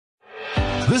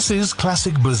This is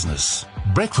Classic Business.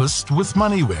 Breakfast with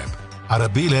MoneyWeb.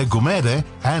 Arabile Gumede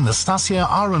and Nastasia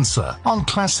Aronsa on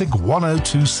Classic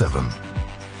 1027.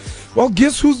 Well,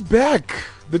 guess who's back?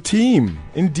 The team.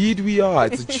 Indeed we are.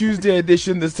 It's a Tuesday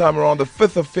edition this time around, the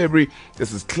 5th of February.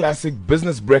 This is Classic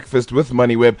Business Breakfast with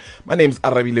MoneyWeb. My name's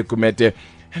Arabile Gumede.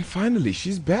 And finally,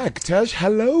 she's back. Tash,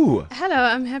 hello. Hello,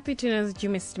 I'm happy to know that you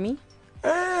missed me.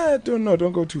 Don't know.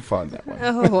 Don't go too far on that one.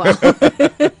 Oh, wow.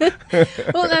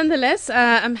 Well, nonetheless,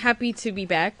 I'm happy to be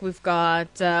back. We've got,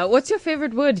 what's your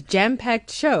favorite word? Jam-packed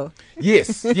show.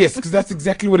 Yes, because that's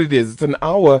exactly what it is. It's an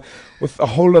hour with a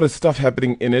whole lot of stuff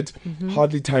happening in it.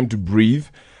 Hardly time to breathe.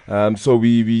 So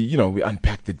we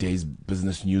unpack the day's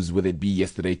business news, whether it be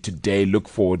yesterday, today. Look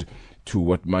forward to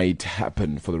what might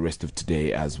happen for the rest of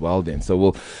today as well then. So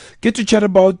we'll get to chat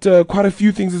about quite a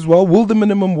few things as well. Will the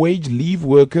minimum wage leave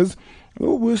workers a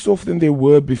little worse off than they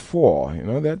were before?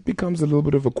 That becomes a little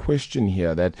bit of a question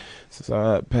here, that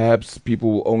perhaps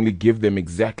people will only give them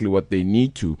exactly what they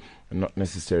need to and not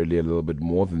necessarily a little bit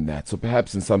more than that. So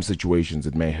perhaps in some situations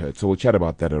it may hurt. So we'll chat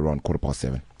about that around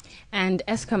 7:15. And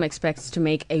Eskom expects to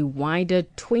make a wider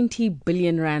 20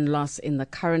 billion rand loss in the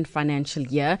current financial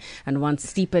year and wants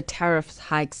steeper tariff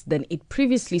hikes than it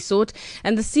previously sought.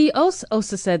 And the CEO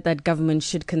also said that government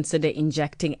should consider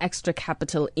injecting extra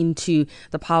capital into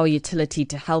the power utility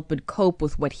to help it cope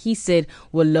with what he said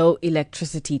were low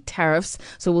electricity tariffs.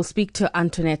 So we'll speak to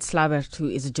Antoinette Slabert, who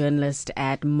is a journalist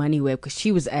at MoneyWeb, because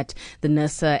she was at the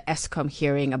NERSA Eskom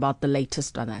hearing about the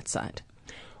latest on that side.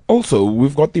 Also,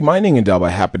 we've got the mining indaba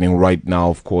happening right now,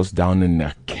 of course, down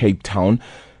in Cape Town.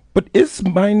 But is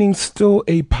mining still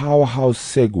a powerhouse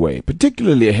segue,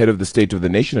 particularly ahead of the State of the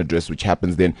Nation address, which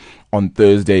happens then on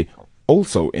Thursday,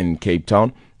 also in Cape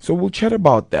Town? So we'll chat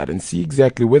about that and see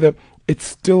exactly whether it's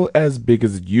still as big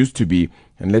as it used to be.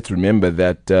 And let's remember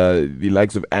that the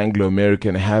likes of Anglo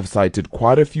American have cited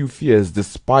quite a few fears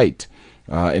despite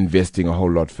investing a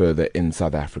whole lot further in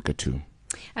South Africa too.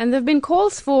 And there have been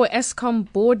calls for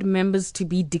Eskom board members to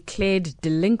be declared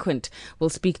delinquent. We'll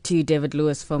speak to David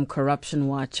Lewis from Corruption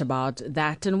Watch about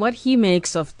that and what he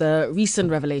makes of the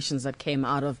recent revelations that came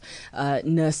out of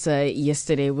NERSA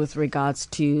yesterday with regards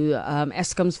to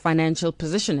Eskom's financial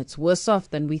position. It's worse off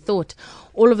than we thought.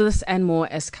 All of this and more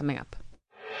is coming up.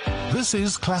 This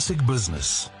is Classic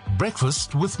Business.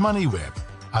 Breakfast with MoneyWeb.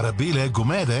 Arabile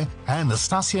Gumede and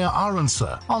Nastasia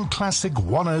Aronsa on Classic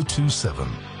 1027.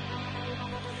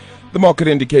 The market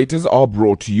indicators are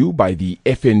brought to you by the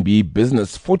FNB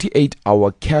Business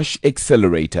 48-hour cash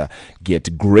accelerator.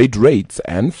 Get great rates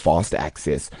and fast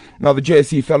access. Now, the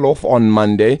JSE fell off on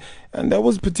Monday, and that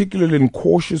was particularly in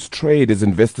cautious trade as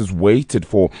investors waited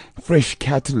for fresh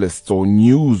catalysts or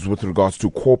news with regards to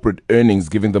corporate earnings,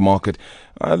 giving the market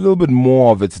a little bit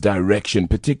more of its direction,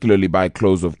 particularly by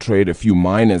close of trade. A few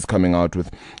miners coming out with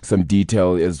some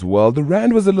detail as well. The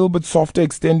rand was a little bit softer,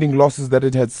 extending losses that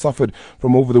it had suffered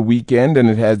from over the weekend, and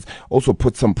it has also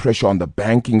put some pressure on the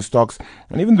banking stocks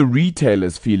and even the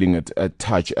retailers feeling it a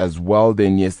touch as well.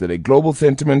 Then yesterday, global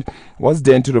sentiment was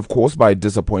dented, of course, by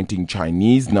disappointing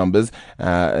Chinese numbers,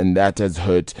 and that has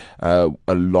hurt a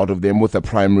lot of them, with a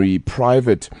primary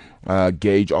private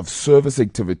gauge of service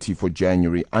activity for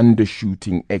January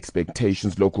undershooting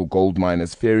expectations. Local gold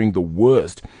miners faring the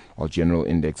worst, while general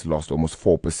index lost almost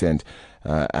 4%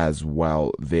 as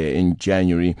well there in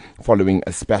January, following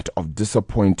a spat of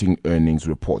disappointing earnings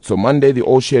reports. So Monday, the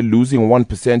all share losing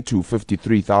 1% to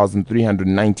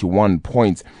 53,391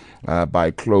 points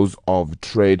by close of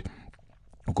trade.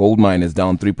 Gold miners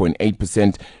down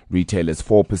 3.8%, retailers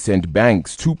 4%,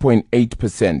 banks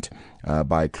 2.8%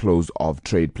 by close of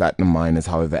trade. Platinum miners,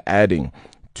 however, adding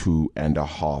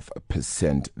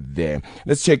 2.5% there.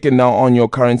 Let's check in now on your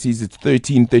currencies. It's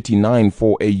 13.39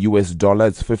 for a US dollar.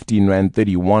 It's 15 rand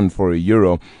 31 for a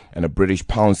euro, and a British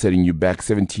pound setting you back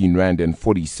 17 rand and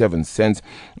 47 cents.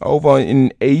 Over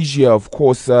in Asia, of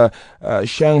course,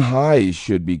 Shanghai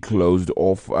should be closed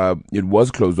off. It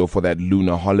was closed off for that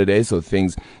lunar holiday, so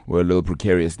things were a little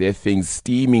precarious there. Things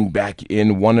steaming back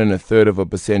in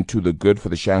 1.33% to the good for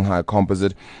the Shanghai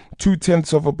Composite,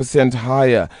 0.2%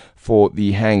 higher for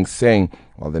the Hang Seng,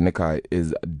 while the Nikkei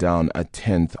is down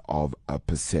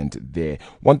 0.1% there.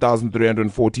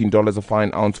 $1,314 a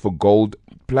fine ounce for gold.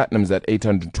 Platinum's at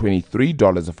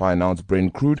 $823 a fine ounce.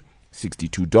 Brent crude,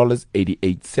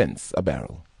 $62.88 a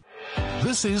barrel.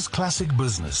 This is Classic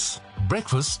Business.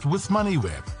 Breakfast with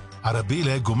MoneyWeb.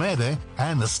 Arabile Gumede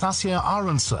and Nastasia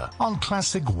Aronsa on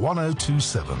Classic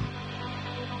 1027.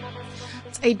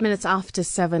 8 minutes after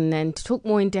 7, and to talk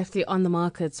more in depthly on the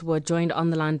markets, we're joined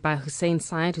on the line by Hussein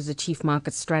Syed, who's a chief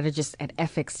market strategist at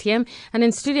FXTM, and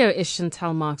in studio is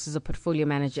Chantal Marks, who's a portfolio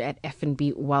manager at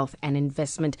FNB Wealth and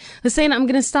Investment. Hussein, I'm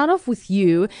going to start off with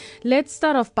you. Let's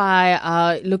start off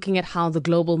by looking at how the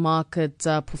global market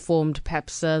performed,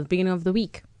 perhaps the beginning of the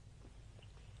week.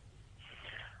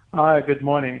 Hi, good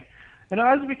morning.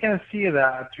 As we can see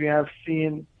that we have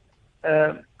seen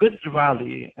a good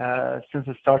rally since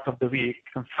the start of the week.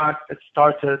 In fact, it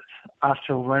started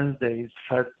after Wednesday's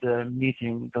Fed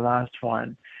meeting, the last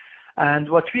one. And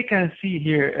what we can see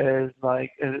here is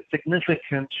like a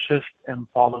significant shift in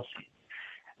policy.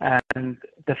 And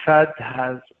the Fed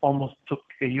has almost took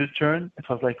a U-turn. It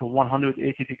was like a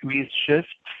 180 degrees shift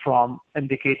from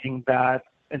indicating that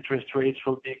interest rates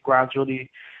will be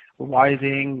gradually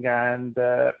rising and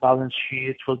balance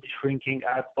sheets will be shrinking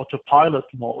at autopilot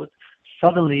mode.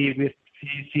 Suddenly, we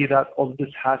see that all this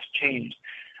has changed.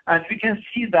 And we can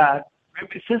see that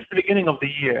since the beginning of the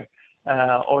year,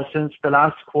 or since the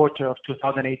last quarter of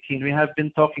 2018, we have been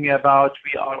talking about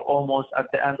we are almost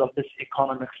at the end of this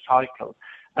economic cycle.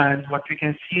 And what we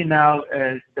can see now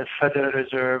is the Federal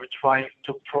Reserve trying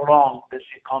to prolong this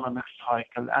economic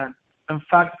cycle. And in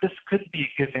fact, this could be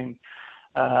giving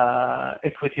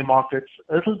equity markets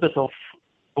a little bit of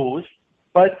boost,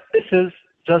 but this is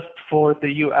just for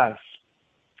the U.S.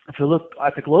 If you look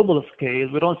at the global scale,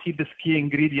 we don't see this key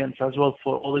ingredients as well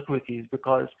for all equities,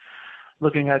 because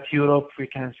looking at Europe, we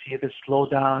can see the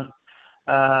slowdown,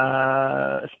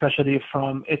 especially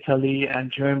from Italy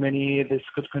and Germany. This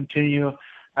could continue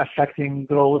affecting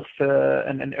growth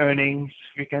and earnings.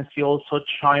 We can see also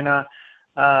China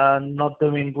not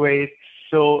doing great.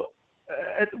 So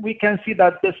we can see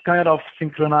that this kind of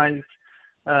synchronized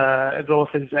growth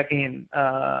is again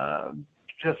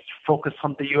just focused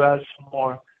on the U.S.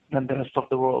 more than the rest of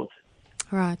the world.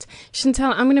 Right.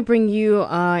 Chantal, I'm going to bring you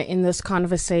in this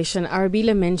conversation.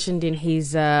 Arabile mentioned in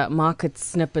his market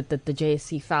snippet that the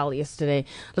JSE fell yesterday.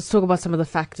 Let's talk about some of the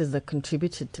factors that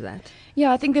contributed to that.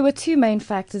 Yeah, I think there were two main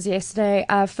factors yesterday.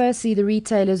 Firstly, the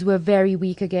retailers were very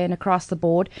weak again across the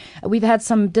board. We've had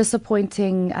some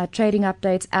disappointing trading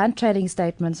updates and trading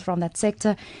statements from that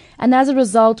sector. And as a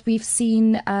result, we've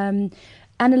seen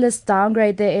analysts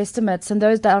downgrade their estimates, and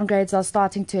those downgrades are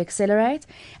starting to accelerate.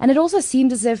 And it also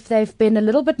seems as if they've been a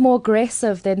little bit more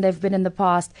aggressive than they've been in the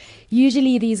past.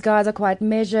 Usually these guys are quite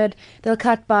measured. They'll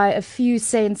cut by a few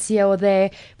cents here or there,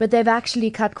 but they've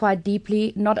actually cut quite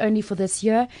deeply, not only for this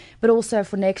year, but also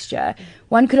for next year.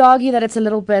 One could argue that it's a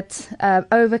little bit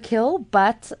overkill,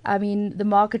 but I mean, the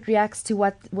market reacts to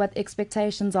what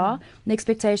expectations are, and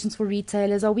expectations for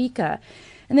retailers are weaker.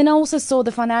 And then I also saw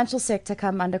the financial sector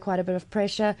come under quite a bit of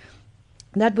pressure.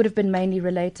 That would have been mainly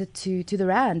related to the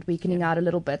Rand weakening out a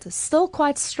little bit. Still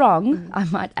quite strong, I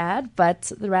might add, but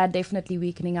the Rand definitely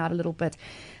weakening out a little bit,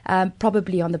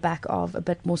 probably on the back of a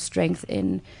bit more strength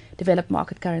in developed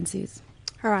market currencies.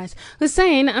 All right.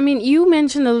 Hussein, I mean, you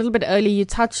mentioned a little bit earlier, you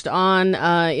touched on,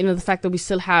 the fact that we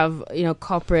still have,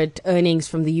 corporate earnings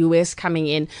from the US coming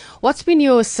in. What's been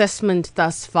your assessment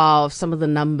thus far of some of the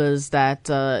numbers that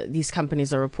these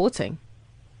companies are reporting?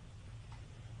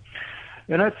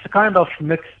 It's a kind of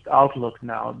mixed outlook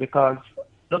now, because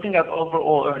looking at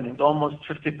overall earnings, almost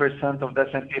 50% of the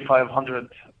S&P 500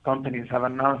 companies have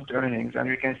announced earnings, and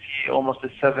we can see almost a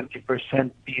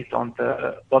 70% beat on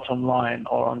the bottom line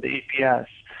or on the EPS.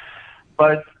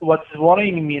 But what's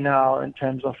worrying me now in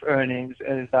terms of earnings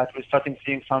is that we're starting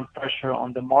seeing some pressure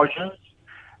on the margins,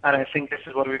 and I think this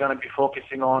is what we're going to be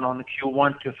focusing on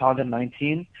Q1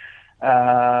 2019,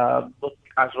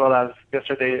 as well as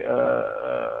yesterday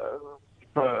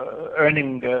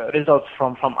earning results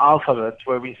from Alphabet,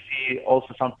 where we see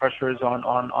also some pressures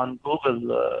on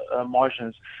Google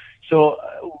margins. So,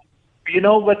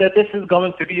 whether this is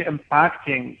going to be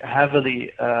impacting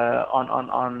heavily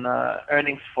on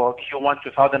earnings for Q1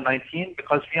 2019,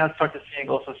 because we have started seeing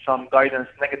also some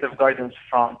negative guidance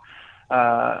from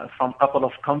a couple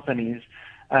of companies.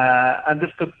 And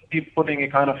this could be putting a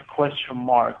kind of question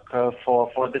mark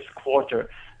for this quarter,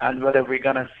 and whether we're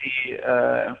going to see,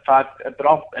 in fact, a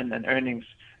drop in earnings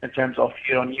in terms of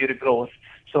year-on-year growth.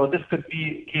 So this could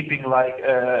be keeping like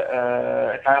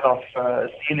a kind of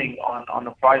ceiling on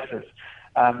the prices.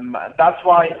 That's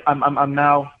why I'm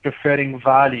now preferring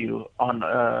value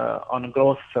on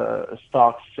growth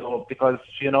stocks. So because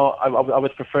I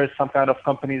would prefer some kind of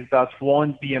companies that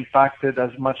won't be impacted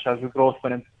as much as the growth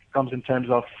when it comes in terms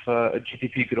of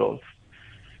GDP growth.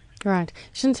 Right.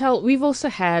 Chantal, we've also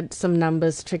had some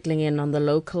numbers trickling in on the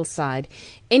local side.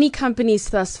 Any companies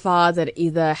thus far that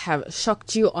either have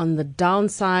shocked you on the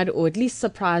downside or at least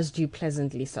surprised you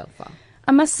pleasantly so far?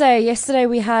 I must say, yesterday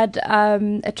we had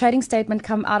a trading statement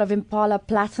come out of Impala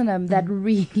Platinum that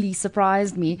really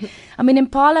surprised me. I mean,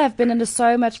 Impala have been under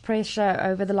so much pressure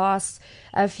over the last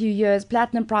few years.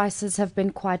 Platinum prices have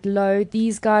been quite low.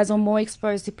 These guys are more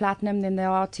exposed to platinum than they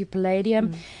are to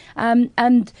palladium.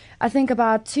 And I think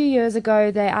about 2 years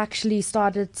ago, they actually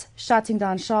started shutting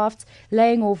down shafts,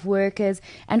 laying off workers,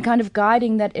 and kind of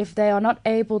guiding that if they are not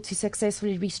able to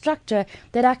successfully restructure,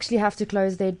 they'd actually have to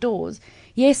close their doors.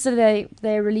 Yesterday,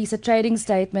 they released a trading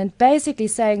statement basically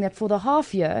saying that for the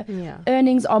half year,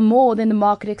 earnings are more than the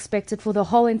market expected for the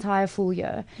whole entire full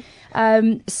year.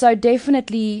 So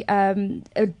definitely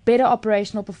a better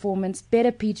operational performance,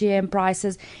 better PGM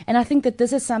prices, and I think that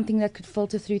this is something that could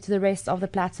filter through to the rest of the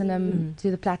platinum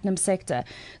to the platinum sector.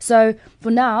 So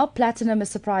for now, platinum is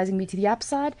surprising me to the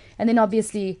upside, and then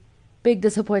obviously big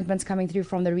disappointments coming through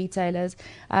from the retailers.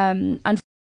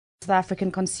 South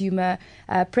African consumer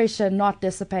pressure not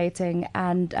dissipating,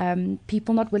 and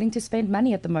people not willing to spend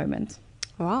money at the moment.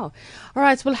 Wow. All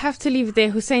right, we'll have to leave it there.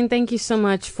 Hussein, thank you so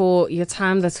much for your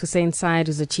time. That's Hussein Syed,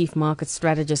 who's a Chief Market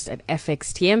Strategist at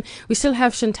FXTM. We still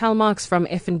have Chantal Marks from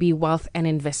FNB Wealth and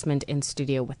Investment in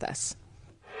studio with us.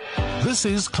 This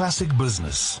is Classic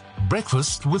Business.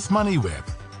 Breakfast with MoneyWeb.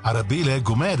 Arabile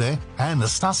Gumede and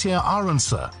Nastasia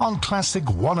Aronsa on Classic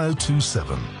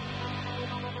 1027.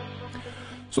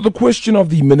 So the question of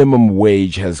the minimum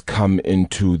wage has come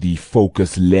into the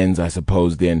focus lens, I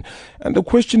suppose, then. And the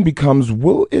question becomes,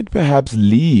 will it perhaps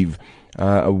leave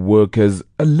workers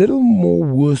a little more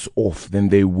worse off than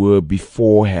they were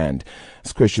beforehand?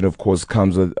 This question, of course,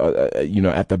 comes, at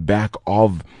the back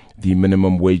of the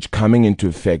minimum wage coming into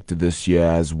effect this year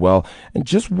as well, and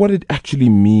just what it actually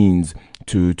means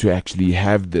to actually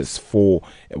have this for,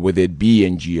 whether it be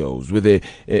NGOs, whether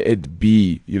it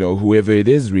be, whoever it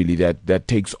is really that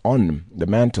takes on the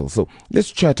mantle. So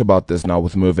let's chat about this now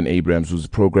with Mervyn Abrahams, who's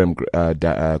program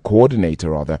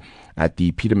coordinator at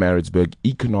the Pietermaritzburg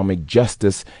Economic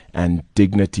Justice and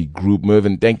Dignity Group.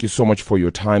 Mervyn, thank you so much for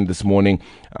your time this morning.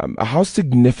 How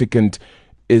significant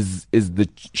is the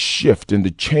shift and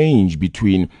the change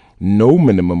between no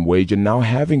minimum wage and now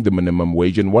having the minimum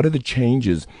wage, and what are the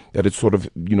changes that it sort of,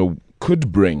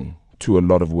 could bring to a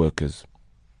lot of workers?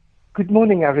 Good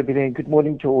morning, everybody, and good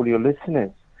morning to all your listeners.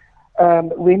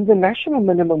 When the national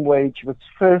minimum wage was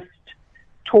first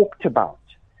talked about,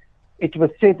 it was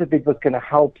said that it was going to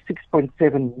help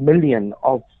 6.7 million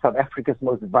of South Africa's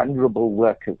most vulnerable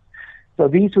workers. So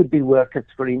these would be workers,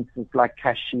 for instance, like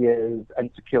cashiers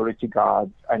and security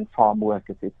guards and farm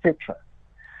workers, etc.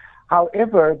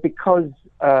 However, because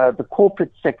the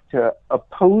corporate sector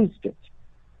opposed it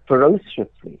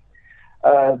ferociously,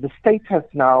 the state has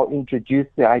now introduced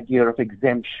the idea of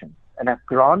exemption and have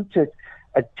granted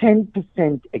a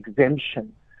 10%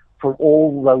 exemption for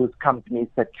all those companies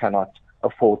that cannot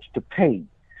afford to pay.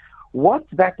 What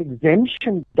that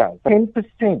exemption does,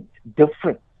 10%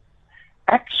 difference,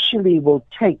 actually will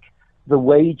take the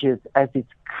wages as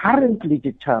it's currently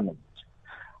determined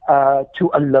to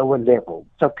a lower level.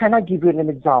 So can I give you an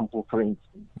example, for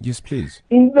instance? Yes, please.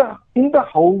 In the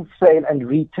wholesale and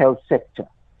retail sector,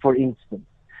 for instance,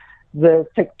 the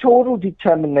sectoral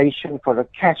determination for a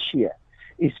cashier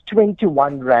is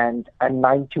 21 Rand and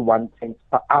 91 cents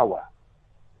per hour.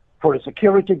 For a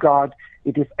security guard,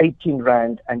 it is 18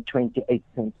 Rand and 28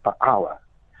 cents per hour.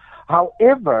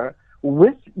 However,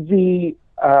 with the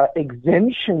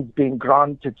exemptions being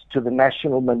granted to the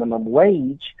national minimum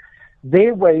wage,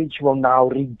 their wage will now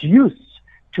reduce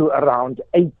to around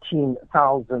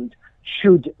 18,000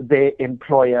 should their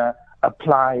employer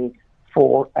apply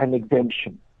for an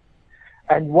exemption.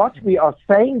 And what we are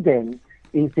saying then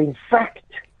is, in fact,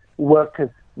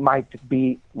 workers might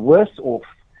be worse off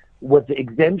with the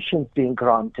exemptions being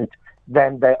granted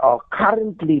than they are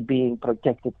currently being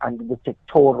protected under the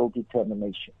sectoral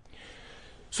determination.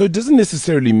 So it doesn't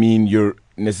necessarily mean you're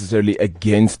necessarily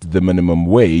against the minimum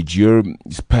wage. You're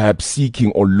perhaps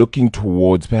seeking or looking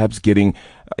towards perhaps getting,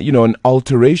 an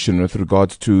alteration with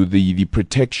regards to the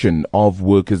protection of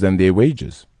workers and their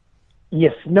wages.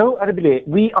 Yes, no, Arabile,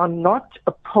 we are not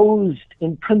opposed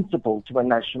in principle to a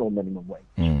national minimum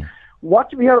wage.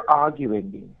 What we are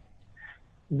arguing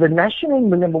is the national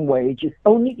minimum wage is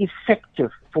only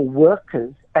effective for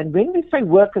workers. And when we say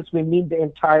workers, we mean the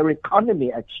entire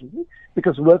economy, actually,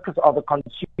 because workers are the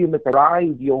consumers that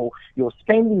drive your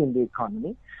spending in the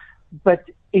economy. But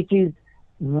it is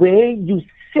where you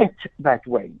set that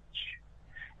wage.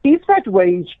 If that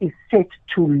wage is set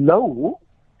too low,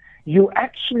 you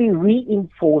actually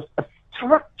reinforce a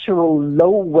structural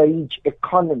low-wage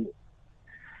economy.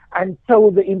 And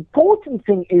so the important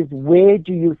thing is, where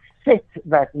do you set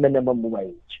that minimum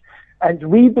wage? And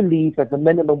we believe that the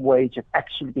minimum wage has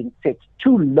actually been set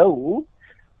too low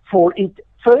for it,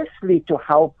 firstly, to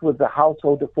help with the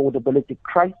household affordability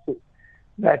crisis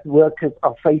that workers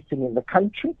are facing in the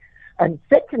country. And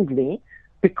secondly,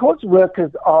 because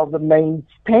workers are the main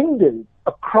spenders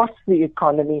across the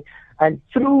economy and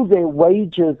through their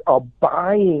wages are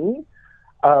buying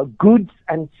goods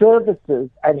and services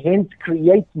and hence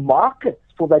create markets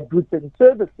for that goods and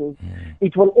services,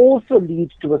 it will also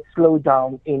lead to a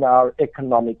slowdown in our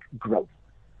economic growth.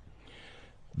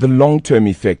 The long-term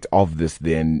effect of this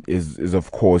then is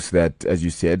of course that, as you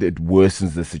said, it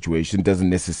worsens the situation, doesn't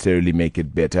necessarily make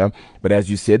it better. But as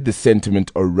you said, the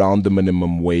sentiment around the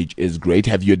minimum wage is great.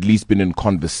 Have you at least been in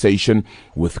conversation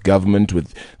with government,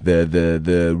 with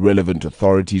the relevant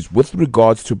authorities with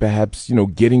regards to perhaps,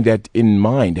 getting that in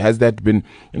mind? Has that been,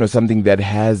 something that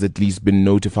has at least been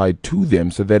notified to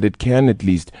them so that it can at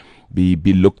least be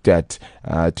looked at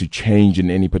to change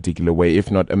in any particular way, if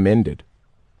not amended?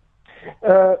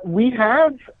 We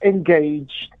have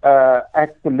engaged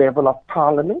at the level of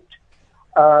Parliament,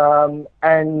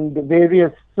 and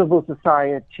various civil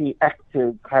society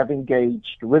actors have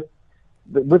engaged with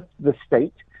the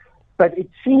state. But it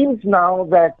seems now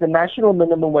that the national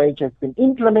minimum wage has been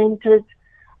implemented,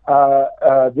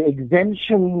 the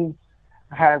exemptions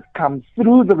have come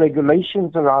through, the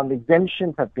regulations around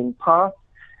exemptions have been passed,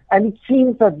 and it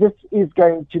seems that this is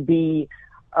going to be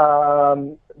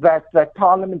that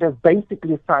Parliament has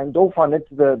basically signed off on it.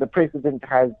 The President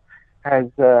has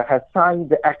signed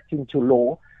the act into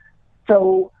law.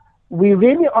 So we're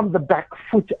really on the back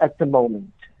foot at the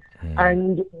moment.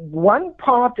 And one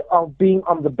part of being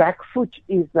on the back foot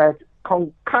is that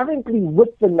concurrently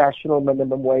with the national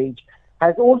minimum wage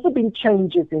has also been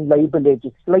changes in labor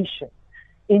legislation,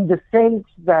 in the sense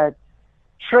that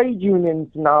trade unions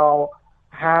now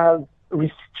have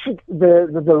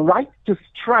the right to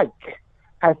strike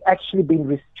has actually been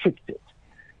restricted.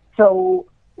 So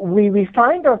we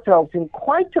find ourselves in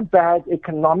quite a bad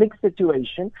economic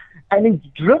situation, and it's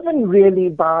driven really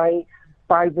by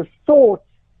the thought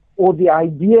or the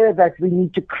idea that we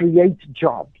need to create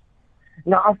jobs.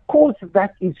 Now, of course,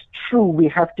 that is true. We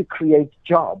have to create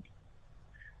jobs.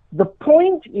 The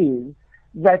point is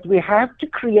that we have to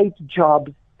create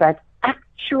jobs that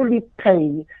actually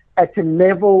pay at a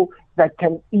level that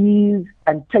can ease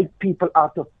and take people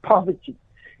out of poverty.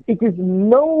 It is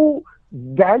no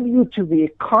value to the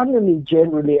economy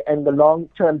generally and the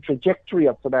long-term trajectory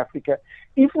of South Africa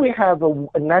if we have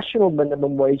a national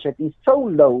minimum wage that is so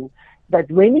low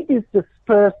that when it is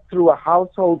dispersed through a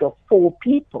household of 4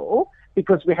 people,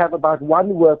 because we have about 1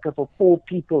 worker for 4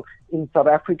 people in South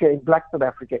Africa, in Black South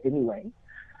Africa anyway,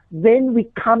 then we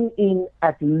come in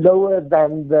at lower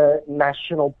than the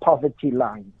national poverty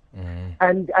line.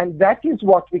 And that is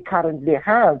what we currently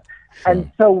have.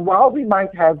 And so while we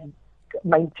might have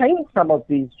maintained some of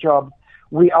these jobs,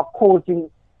 we are causing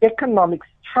economic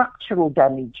structural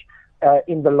damage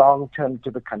in the long term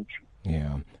to the country.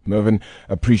 Yeah. Mervyn,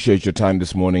 appreciate your time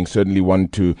this morning. Certainly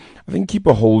want to, I think, keep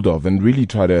a hold of and really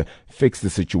try to fix the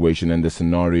situation and the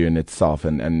scenario in itself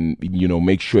and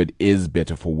make sure it is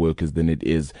better for workers than it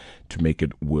is to make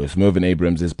it worse. Mervyn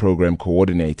Abrams is program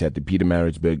coordinator at the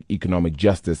Pietermaritzburg Economic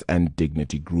Justice and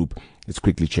Dignity Group. Let's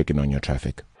quickly check in on your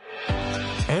traffic.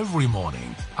 Every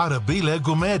morning, Arabile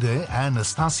Gumede and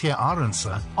Nastasia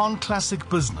Arendse on Classic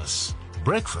Business.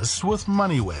 Breakfast with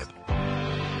MoneyWeb.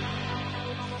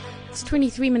 It's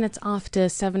 23 minutes after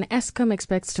 7. Eskom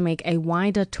expects to make a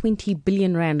wider 20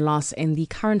 billion rand loss in the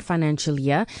current financial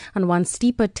year and wants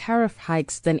steeper tariff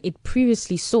hikes than it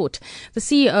previously sought. The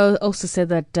CEO also said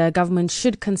that government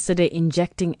should consider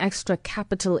injecting extra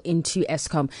capital into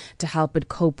Eskom to help it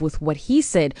cope with what he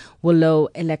said were low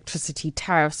electricity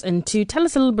tariffs. And to tell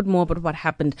us a little bit more about what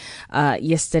happened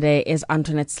yesterday is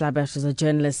Antoinette Slabert, who's a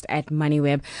journalist at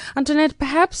MoneyWeb. Antoinette,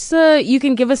 perhaps you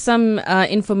can give us some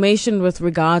information with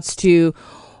regards to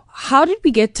how did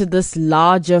we get to this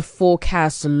larger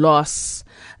forecast loss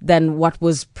than what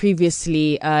was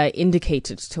previously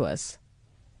indicated to us?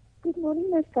 Good morning,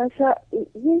 Natasha.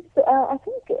 Yes, I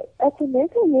think at the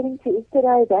NESO hearing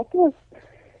yesterday, that was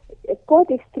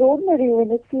quite extraordinary when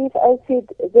the CFO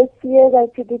said this year they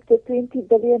predict a 20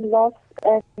 billion loss,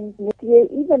 and next year,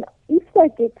 even if they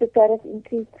get the tariff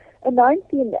increase, a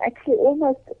 19, actually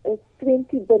almost a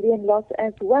 20 billion loss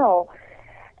as well.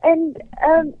 And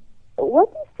what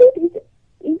he said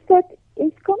is that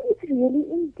Eskom is really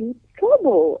in deep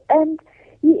trouble, and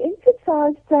he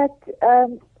emphasized that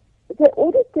the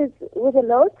auditors with the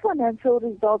lowest financial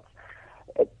results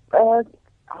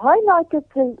highlighted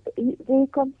the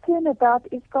concern about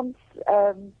Eskom's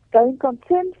going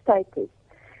concern status.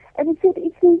 And he said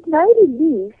if there's no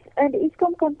relief, and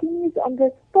Eskom continues on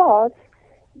this path,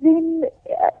 then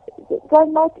they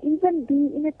might even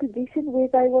be in a position where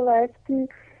they will have to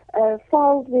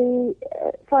file their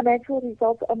financial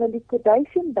results on a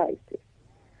liquidation basis.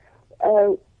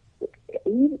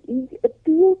 He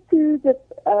appealed to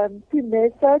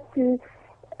NERSA to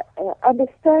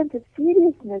understand the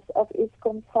seriousness of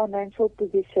Eskom's financial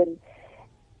position.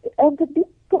 And the big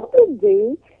problem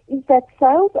there is that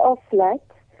sales are flat,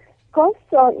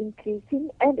 costs are increasing,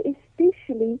 and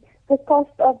especially the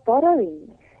cost of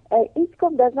borrowing.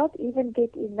 Eskom does not even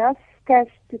get enough cash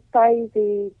to pay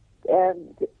to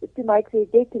make their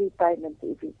debt repayments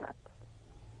every month.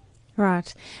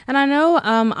 Right. And I know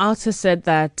ALSA said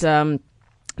that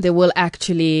they will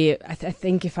actually, I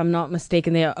think if I'm not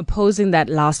mistaken, they are opposing that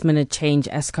last-minute change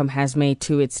Eskom has made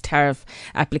to its tariff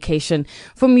application.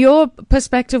 From your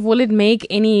perspective, will it make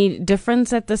any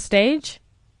difference at this stage?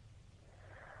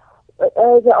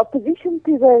 The opposition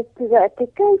to the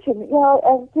application, there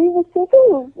were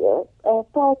several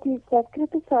parties that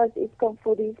criticized Eskom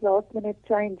for these last-minute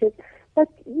changes, but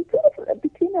you sort of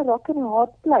between a rock and a hard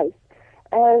place.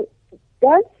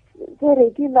 Does the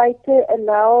regulator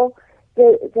allow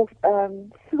the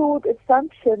flawed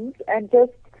assumptions and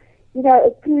just,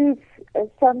 approve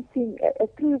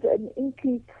an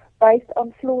increase based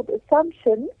on flawed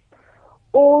assumptions?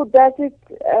 Or does it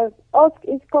ask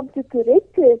Eskom to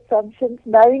correct the assumptions,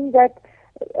 knowing that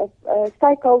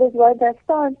stakeholders won't have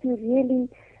time to really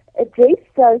address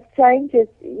those changes,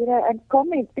 and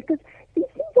comment? Because these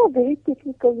things are very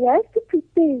technical. You have to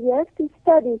prepare, you have to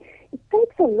study. It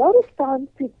takes a lot of time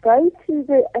to go through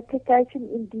the application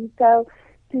in detail,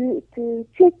 to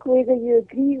check whether you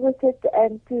agree with it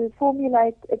and to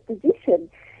formulate a position.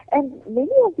 And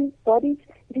many of these bodies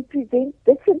represent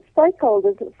different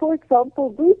stakeholders. For example,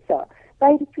 BUSA,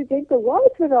 they represent a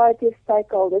wide variety of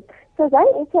stakeholders. So they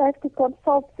also have to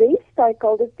consult their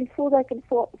stakeholders before they can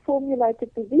formulate a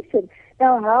position.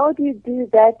 Now, how do you do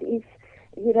that if,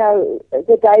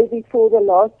 the day before the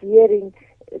last hearing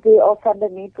there are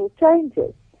fundamental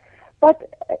changes? But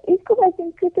Eskom has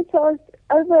been criticized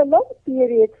over a long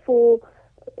period for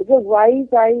the way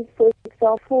they, for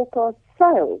example, forecast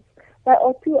sales. They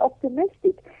are too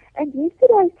optimistic. And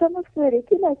yesterday, some of the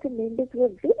regulator members were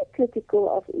very critical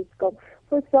of Eskom.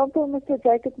 For example, Mr.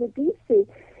 Jacob Modise,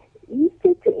 he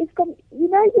said to Eskom,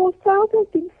 your sales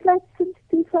have been flat since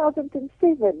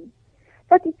 2007.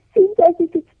 But it seems as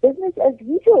if it's business as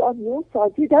usual on your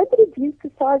side. You don't reduce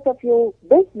the size of your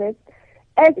business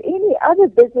as any other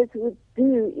business would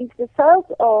do if the sales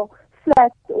are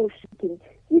flat or shrinking.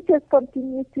 You just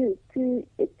continue to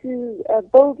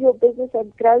build your business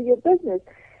and grow your business.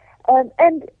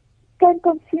 And can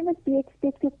consumers be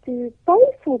expected to pay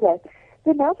for that?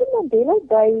 The Nelson Mandela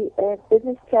Bay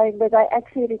Business Chamber, they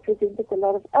actually represented a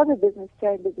lot of other business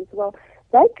chambers as well.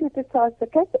 They criticized the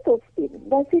capital spending.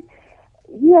 They said,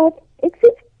 you have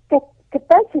excess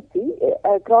capacity.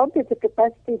 Granted, the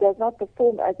capacity does not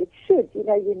perform as it should.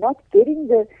 You're not getting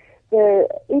the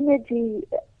energy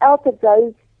out of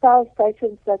those power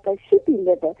stations that they should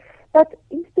deliver. But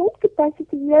installed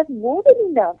capacity, you have more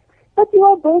than enough. But you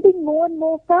are building more and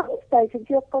more power stations.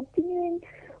 You are continuing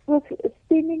with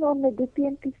spending on the DP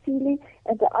and Kusile,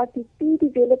 and the RTP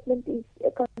development is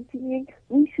continuing.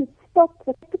 We should stop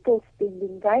the capital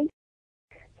spending, guys.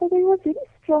 So there were very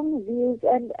strong views,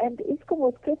 and Eskom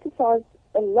was criticized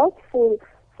a lot for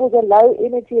the low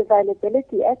energy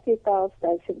availability at their power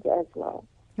stations as well.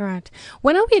 Right.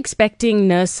 When are we expecting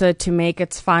NERSA to make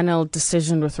its final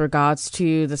decision with regards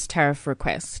to this tariff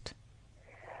request?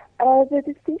 The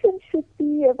decision should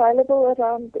be available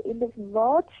around the end of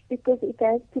March because it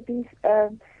has to be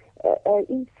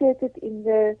inserted in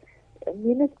the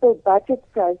municipal budget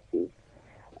process.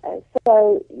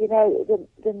 So,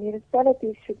 the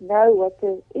municipalities should know what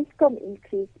the Eskom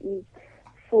increase is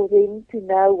for them to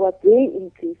know what their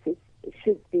increases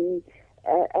should be.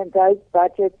 And those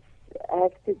budgets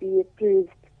have to be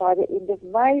approved by the end of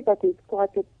May, but it's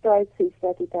quite a process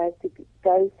that it has to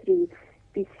go through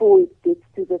before it gets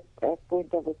to the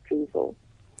point of approval.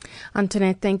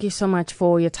 Antoinette, thank you so much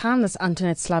for your time. That's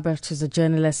Antoinette Slabert, who's a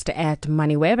journalist at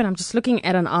MoneyWeb. And I'm just looking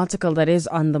at an article that is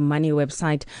on the Money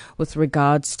website with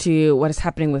regards to what is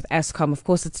happening with Eskom. Of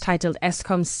course, it's titled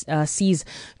Eskom sees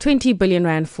 20 billion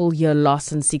rand full year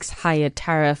loss and seeks higher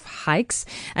tariff hikes.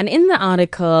 And in the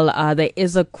article, there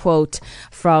is a quote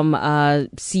from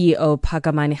CEO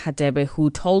Phakamani Hadebe, who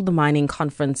told the mining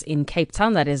conference in Cape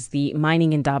Town, that is the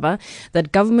Mining Indaba,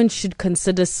 that government should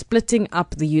consider splitting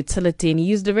up the utility. And he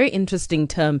used a very interesting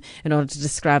term in order to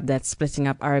describe that splitting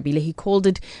up, Arabile. He called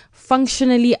it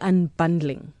functionally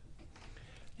unbundling.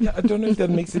 Yeah, I don't know if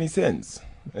that makes any sense.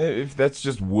 If that's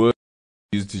just words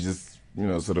used to just,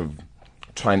 sort of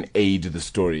try and aid the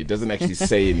story. It doesn't actually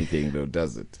say anything, though,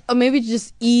 does it? Or maybe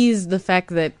just ease the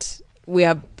fact that we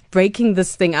are breaking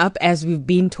this thing up as we've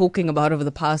been talking about over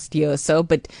the past year or so.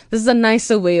 But this is a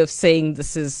nicer way of saying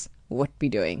this is what we're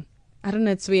doing. I don't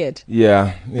know. It's weird.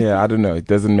 Yeah, I don't know. It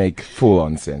doesn't make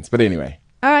full-on sense. But anyway.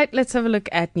 All right, let's have a look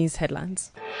at news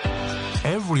headlines.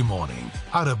 Every morning,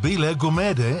 Arabile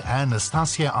Gumede and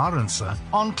Nastasia Arendse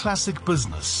on Classic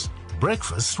Business.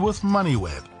 Breakfast with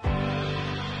MoneyWeb.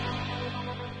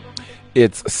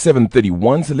 It's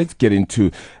 7:31, so let's get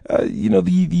into,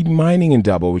 the mining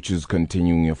indaba, which is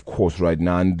continuing, of course, right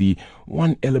now. And the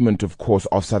one element, of course,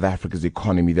 of South Africa's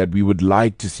economy that we would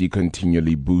like to see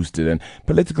continually boosted. And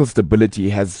political stability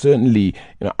has certainly,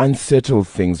 unsettled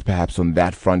things perhaps on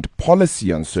that front.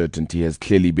 Policy uncertainty has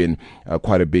clearly been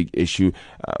quite a big issue.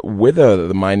 Whether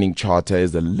the mining charter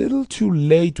is a little too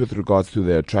late with regards to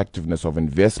the attractiveness of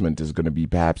investment is going to be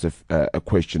perhaps a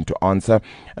question to answer.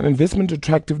 And investment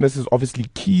attractiveness is obviously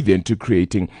key then to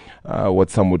creating what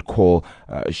some would call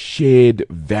shared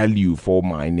value for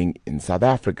mining in South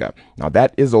Africa. Now,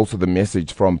 that is also the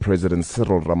message from President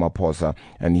Cyril Ramaphosa,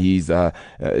 and he's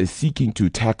seeking to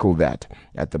tackle that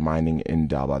at the mining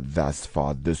indaba thus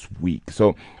far this week.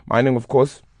 So, mining, of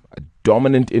course, a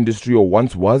dominant industry, or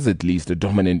once was at least a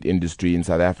dominant industry in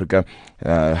South Africa.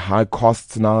 High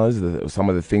costs now is some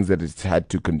of the things that it's had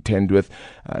to contend with.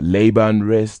 Labor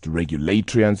unrest,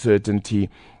 regulatory uncertainty,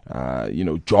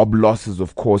 job losses,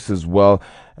 of course, as well.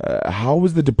 How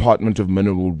is the Department of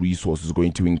Mineral Resources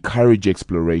going to encourage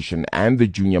exploration and the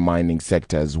junior mining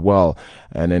sector as well,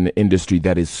 and an industry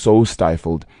that is so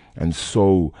stifled and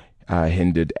so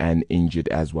hindered and injured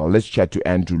as well? Let's chat to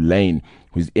Andrew Lane,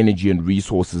 who's Energy and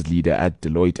Resources Leader at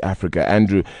Deloitte Africa.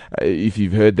 Andrew, if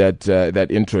you've heard that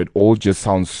intro, it all just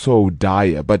sounds so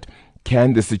dire, but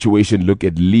can the situation look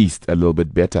at least a little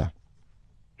bit better?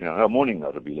 Yeah, morning,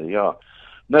 Arabile. Yeah.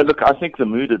 No, look, I think the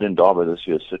mood at Indaba this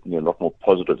year is certainly a lot more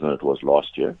positive than it was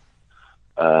last year.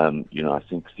 I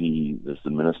think the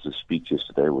minister's speech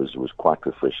yesterday was quite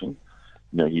refreshing.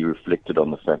 He reflected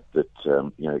on the fact that,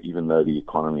 even though the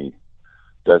economy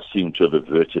does seem to have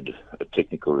averted a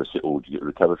technical recession or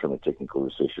recovered from a technical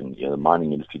recession, the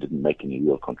mining industry didn't make any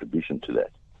real contribution to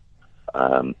that.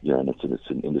 And it's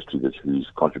an industry whose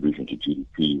contribution to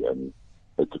GDP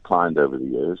has declined over the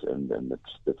years, and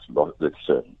that's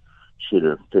shed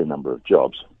a fair number of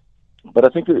jobs. But I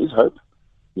think there is hope.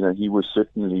 He was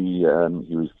certainly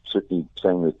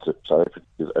saying that South Africa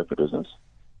is open business.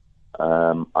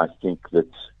 I think that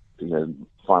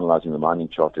finalising the mining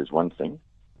charter is one thing.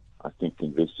 I think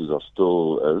investors are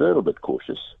still a little bit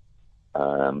cautious,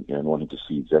 and wanting to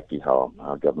see exactly how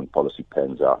government policy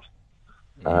pans out.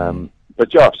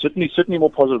 But yeah, certainly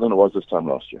more positive than it was this time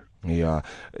last year. Yeah.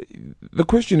 The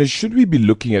question is, should we be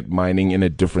looking at mining in a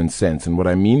different sense? And what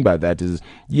I mean by that is,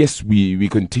 yes, we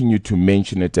continue to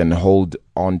mention it and hold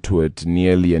on to it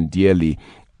nearly and dearly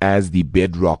as the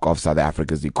bedrock of South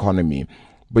Africa's economy.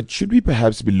 But should we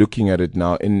perhaps be looking at it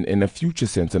now in a future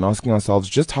sense and asking ourselves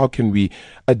just how can we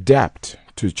adapt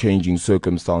to changing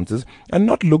circumstances and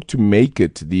not look to make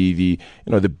it the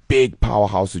big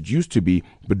powerhouse it used to be,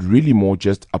 but really more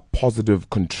just a positive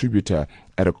contributor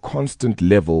at a constant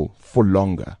level for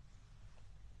longer?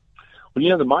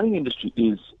 Well, the mining industry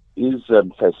is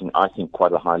facing, I think,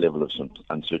 quite a high level of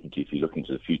uncertainty if you look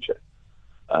into the future.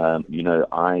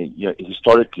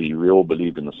 Historically, we all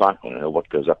believed in the cycle. What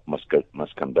goes up must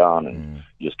come down, and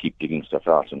you just keep digging stuff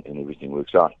out, and everything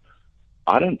works out.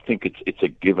 I don't think it's a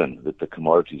given that the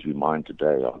commodities we mine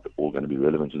today are all going to be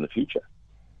relevant in the future.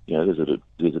 There's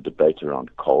a debate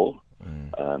around coal.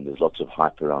 There's lots of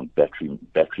hype around battery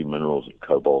minerals and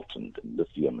cobalt and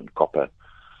lithium and copper.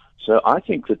 So I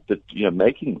think that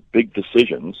making big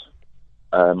decisions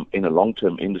in a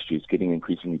long-term industry is getting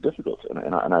increasingly difficult,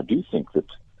 and I do think that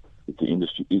the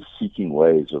industry is seeking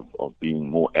ways of being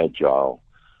more agile,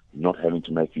 not having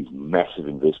to make these massive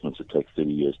investments that take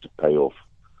 30 years to pay off.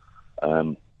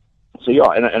 And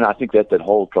I think that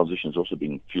whole transition is also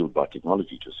being fueled by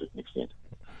technology to a certain extent.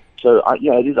 So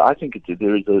it is. I think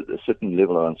there is a certain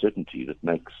level of uncertainty that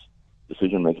makes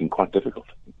decision making quite difficult.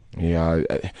 Yeah,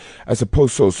 I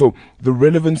suppose so. So the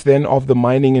relevance then of the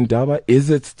mining indaba, is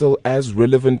it still as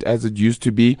relevant as it used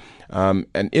to be?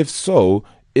 And if so,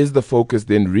 is the focus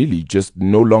then really just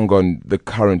no longer on the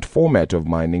current format of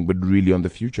mining, but really on the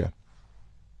future?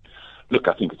 Look,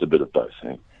 I think it's a bit of both.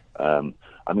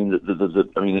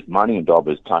 Mining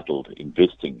indaba is titled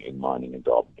 "Investing in Mining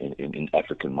Indaba in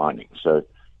African Mining." So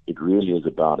it really is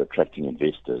about attracting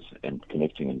investors and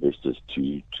connecting investors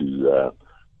to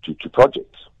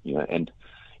projects. And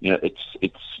it's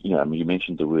I mean, you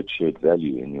mentioned the word shared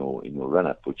value in your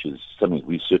run-up, which is something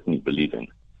we certainly believe in,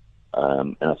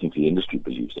 and I think the industry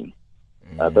believes in.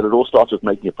 But it all starts with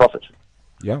making a profit.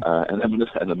 Yeah. And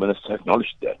the minister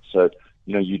acknowledged that. So,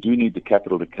 you do need the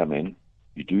capital to come in.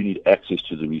 You do need access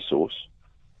to the resource.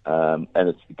 And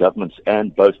it's the governments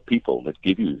and both people that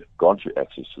grant you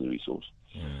access to the resource.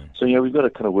 So, we've got to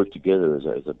kind of work together as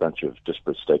a bunch of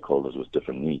disparate stakeholders with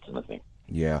different needs, and I think.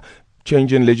 Yeah.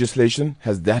 Change in legislation,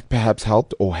 has that perhaps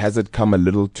helped, or has it come a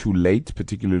little too late,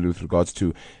 particularly with regards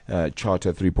to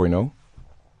Charter 3.0?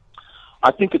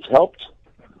 I think it's helped,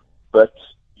 but,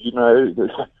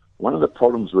 one of the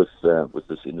problems with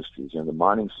this industry is, the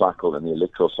mining cycle and the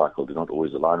electoral cycle do not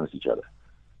always align with each other.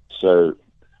 So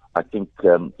I think,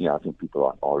 I think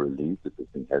people are relieved that this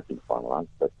thing has been finalized,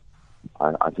 but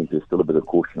I think there's still a bit of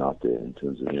caution out there in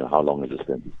terms of, how long is this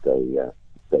going to stay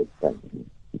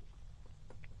stagnant.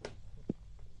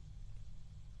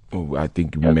 Oh, I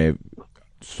think we may.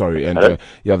 Sorry, and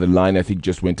the line I think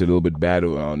just went a little bit bad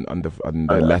on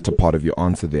the latter part of your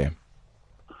answer there.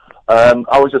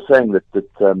 I was just saying that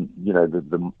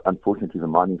unfortunately the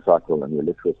mining cycle and the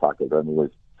electoral cycle don't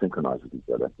always synchronize with each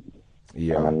other.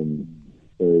 Yeah. I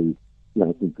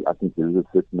think there is a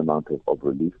certain amount of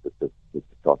relief that the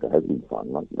charter has been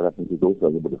finalized, but I think there's also a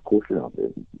little bit of caution out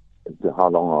there as to how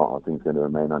long are things going to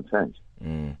remain unchanged.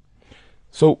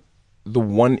 So the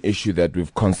one issue that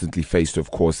we've constantly faced,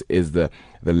 of course, is the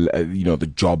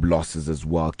job losses as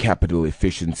well, capital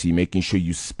efficiency, making sure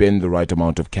you spend the right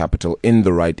amount of capital in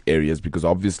the right areas, because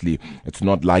obviously it's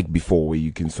not like before where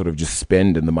you can sort of just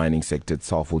spend and the mining sector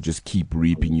itself will just keep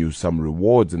reaping you some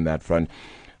rewards in that front.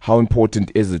 How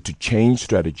important is it to change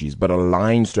strategies, but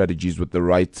align strategies with the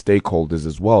right stakeholders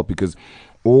as well? Because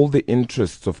all the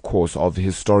interests, of course, of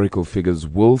historical figures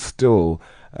will still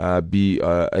be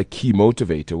a key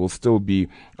motivator, will still be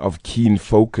of keen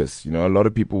focus. A lot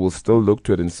of people will still look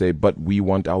to it and say, but we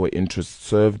want our interests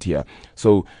served here.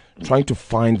 So trying to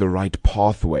find the right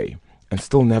pathway and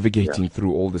still navigating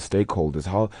through all the stakeholders,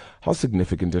 how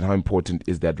significant and how important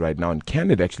is that right now? And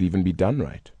can it actually even be done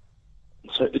right?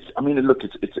 So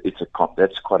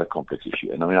that's quite a complex issue.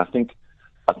 And I think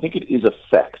it is a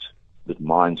fact that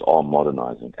mines are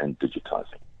modernizing and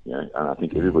digitizing. And I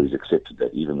think everybody's accepted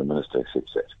that, even the minister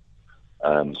accepts that.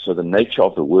 So the nature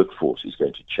of the workforce is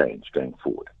going to change going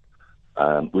forward,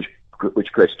 which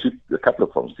creates a couple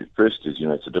of problems. The first is,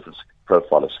 it's a different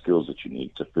profile of skills that you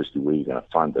need. So firstly, where you're going to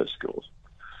find those skills.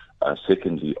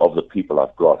 Secondly, of the people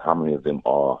I've got, how many of them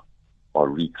are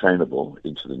retrainable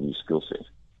into the new skill set?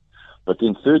 But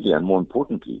then thirdly, and more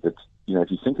importantly, that,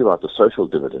 if you think about the social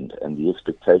dividend and the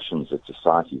expectations that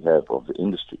society have of the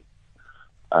industry,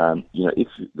 if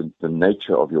the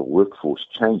nature of your workforce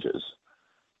changes,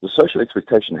 the social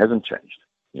expectation hasn't changed.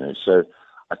 So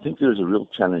I think there is a real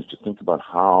challenge to think about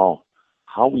how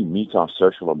we meet our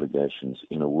social obligations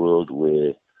in a world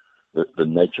where the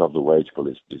nature of the wage bill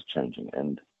is changing.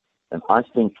 And I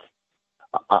think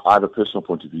I have a personal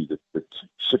point of view that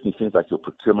certainly things like your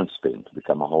procurement spend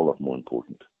become a whole lot more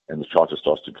important, and the charter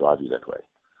starts to drive you that way.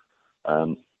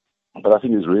 But I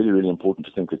think it's really, really important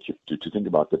to think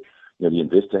about that. The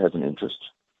investor has an interest,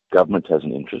 government has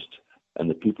an interest, and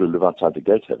the people who live outside the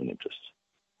gates have an interest.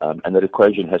 And that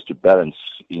equation has to balance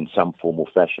in some form or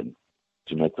fashion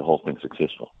to make the whole thing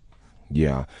successful.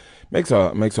 Yeah, makes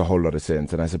a whole lot of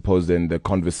sense. And I suppose then the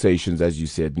conversations, as you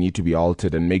said, need to be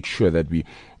altered and make sure that we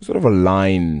sort of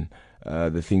align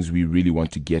the things we really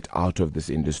want to get out of this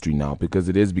industry now, because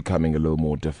it is becoming a little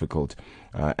more difficult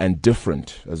and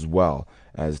different as well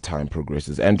as time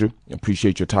progresses. Andrew,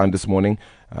 appreciate your time this morning.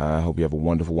 I hope you have a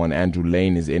wonderful one. Andrew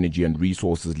Lane is Energy and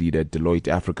Resources Leader at Deloitte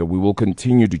Africa. We will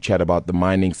continue to chat about the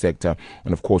mining sector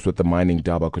and, of course, with the mining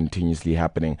Daba continuously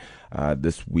happening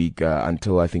this week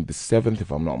until I think the 7th,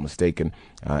 if I'm not mistaken,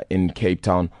 in Cape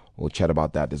Town. We'll chat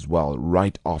about that as well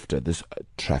right after this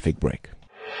traffic break.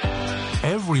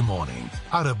 Every morning,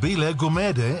 Arabile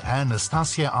Gumede and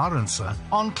Nastasia Arendse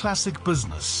on Classic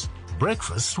Business.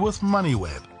 Breakfast with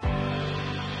MoneyWeb.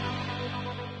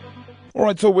 All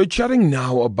right, so we're chatting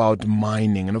now about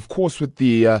mining. And of course, with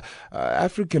the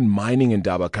African mining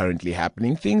indaba currently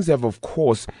happening, things have, of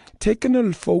course, taken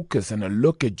a focus and a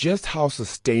look at just how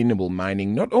sustainable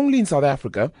mining, not only in South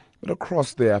Africa, but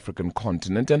across the African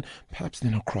continent and perhaps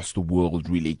then across the world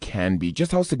really can be.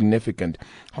 Just how significant,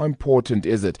 how important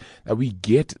is it that we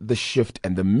get the shift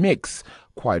and the mix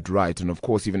quite right? And of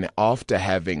course, even after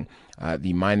having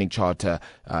the Mining Charter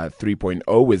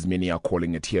 3.0, as many are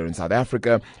calling it here in South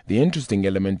Africa, the interesting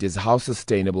element is how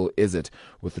sustainable is it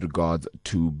with regards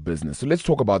to business. So let's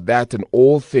talk about that and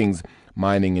all things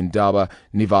Mining Indaba.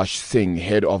 Nivash Singh,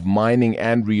 Head of Mining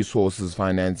and Resources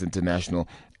Finance International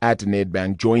at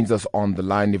Nedbank, joins us on the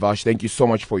line. Nivash, thank you so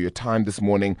much for your time this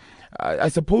morning. I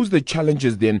suppose the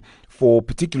challenges then for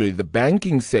particularly the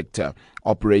banking sector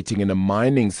operating in a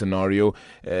mining scenario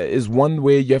is one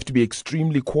where you have to be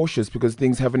extremely cautious because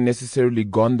things haven't necessarily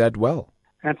gone that well.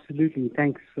 Absolutely.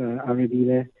 Thanks,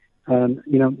 Arabile.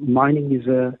 Mining is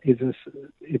a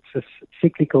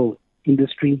cyclical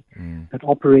industry that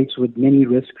operates with many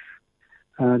risks.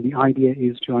 The idea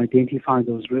is to identify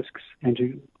those risks and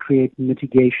to create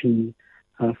mitigation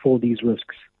for these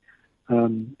risks.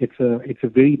 It's a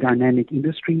very dynamic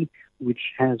industry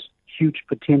which has huge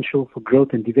potential for growth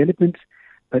and development,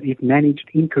 but if managed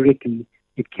incorrectly,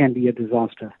 it can be a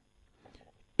disaster.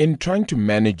 In trying to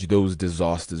manage those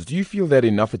disasters, do you feel that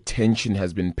enough attention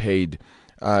has been paid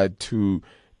to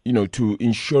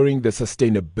ensuring the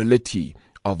sustainability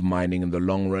of mining in the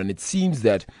long run? It seems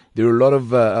that there are a lot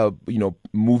of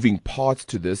moving parts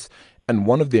to this, and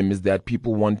one of them is that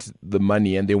people want the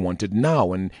money and they want it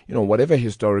now. And whatever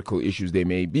historical issues there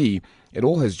may be, it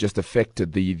all has just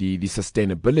affected the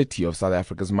sustainability of South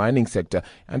Africa's mining sector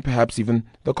and perhaps even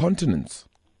the continent's.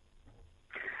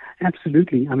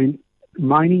 Absolutely. I mean,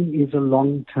 mining is a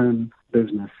long-term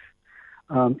business.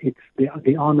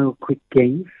 There are no quick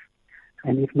gains,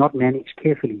 and if not managed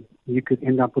carefully, you could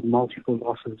end up with multiple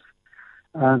losses.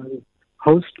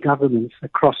 Host governments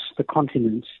across the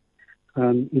continent,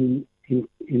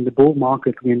 in the bull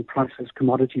market, when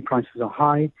commodity prices are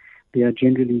high, they are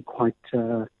generally quite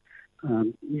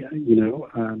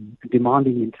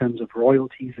demanding in terms of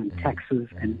royalties and taxes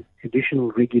and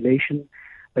additional regulation.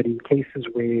 But in cases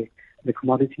where the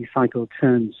commodity cycle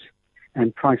turns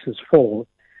and prices fall,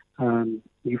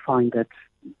 you find that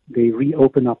they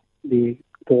reopen up the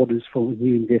borders for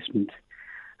new investment.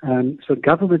 So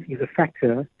government is a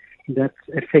factor that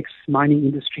affects mining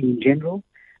industry in general,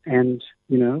 and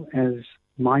as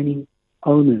mining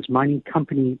owners, mining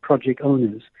company project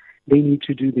owners, they need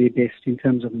to do their best in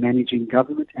terms of managing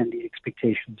government and the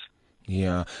expectations.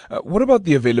 Yeah. What about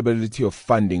the availability of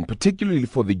funding, particularly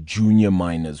for the junior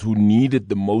miners who need it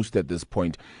the most at this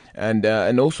point? And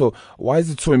also, why is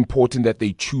it so important that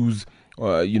they choose,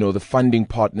 the funding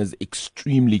partners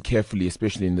extremely carefully,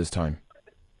 especially in this time?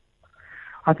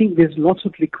 I think there's lots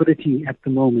of liquidity at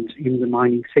the moment in the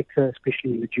mining sector,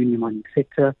 especially in the junior mining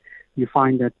sector. You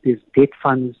find that there's debt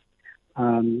funds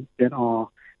that are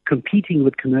competing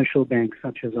with commercial banks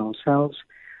such as ourselves.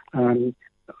 And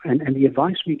the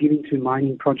advice we're giving to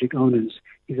mining project owners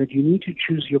is that you need to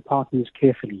choose your partners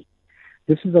carefully.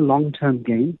 This is a long-term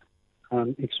game.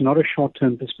 It's not a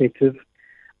short-term perspective.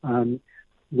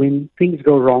 When things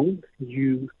go wrong,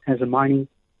 you, as a mining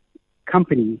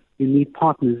company, you need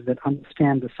partners that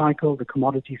understand the cycle, the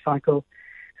commodity cycle,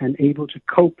 and able to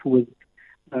cope with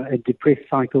a depressed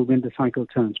cycle when the cycle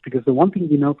turns. Because the one thing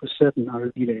we know for certain,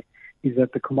 Arabile, is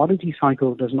that the commodity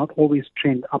cycle does not always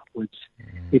trend upwards.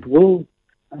 It will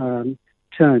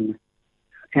turn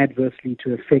adversely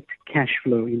to affect cash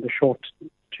flow in the short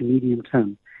to medium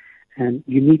term. And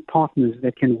you need partners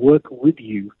that can work with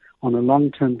you on a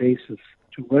long-term basis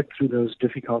to work through those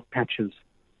difficult patches.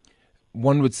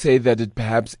 One would say that it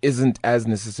perhaps isn't as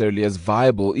necessarily as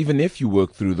viable, even if you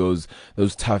work through those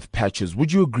tough patches.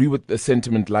 Would you agree with a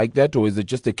sentiment like that, or is it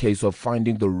just a case of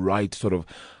finding the right sort of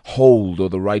hold or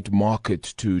the right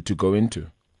market to go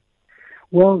into?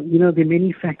 Well, there are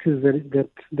many factors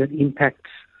that impact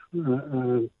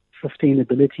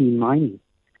sustainability in mining.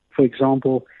 For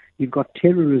example, you've got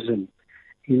terrorism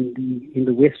in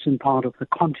the western part of the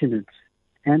continent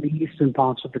and the eastern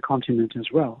parts of the continent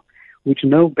as well, which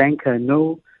no banker,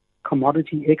 no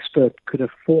commodity expert could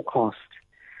have forecast.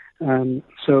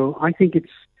 So I think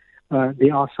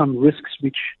there are some risks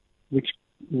which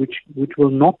will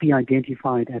not be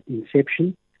identified at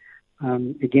inception.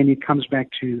 Again, it comes back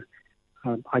to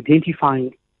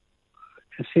identifying,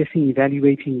 assessing,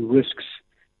 evaluating risks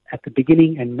at the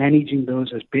beginning and managing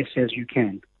those as best as you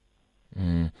can.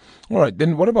 All right.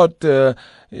 Then what about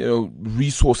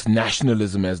resource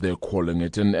nationalism, as they're calling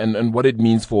it, and what it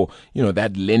means for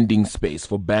that lending space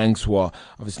for banks who are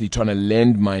obviously trying to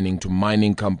lend mining to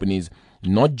mining companies,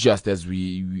 not just as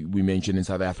we mentioned in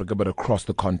South Africa, but across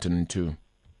the continent too.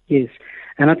 Yes,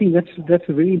 and I think that's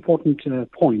a very important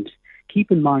point. Keep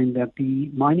in mind that the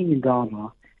Mining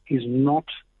Indaba is not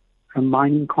a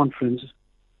mining conference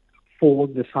for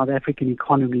the South African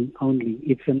economy only.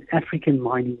 It's an African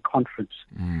mining conference.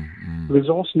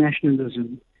 Resource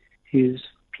nationalism is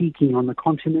peaking on the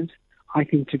continent. I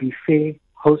think, to be fair,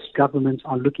 host governments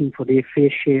are looking for their fair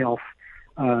share of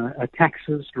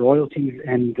taxes, royalties,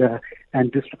 and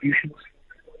distributions.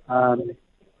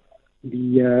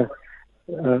 the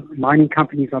mining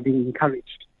companies are being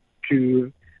encouraged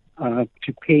to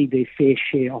pay their fair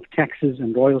share of taxes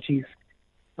and royalties,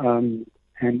 and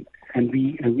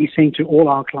we're saying to all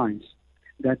our clients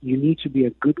that you need to be a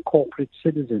good corporate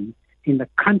citizen in the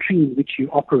country in which you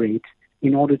operate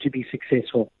in order to be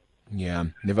successful. Yeah,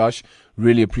 Nivash,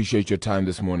 really appreciate your time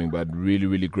this morning, but really,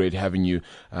 really great having you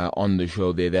on the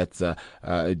show there. That's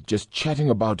just chatting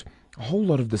about a whole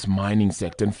lot of this mining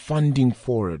sector and funding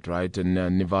for it, right? And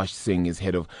Nivash Singh is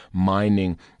head of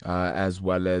mining as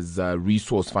well as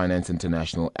Resource Finance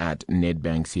International at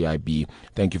Nedbank CIB.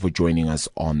 Thank you for joining us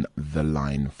on the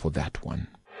line for that one.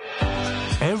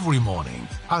 Every morning,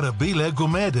 Arabile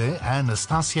Gumede and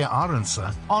Nastasia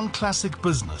Arendse on Classic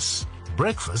Business.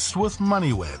 Breakfast with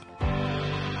MoneyWeb.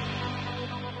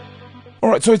 All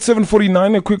right, so it's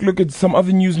 7:49. A quick look at some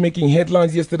other news making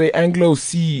headlines yesterday. Anglo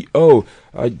CEO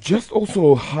just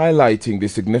also highlighting the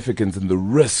significance and the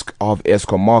risk of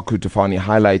Eskom. Mark Kutafani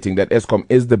highlighting that Eskom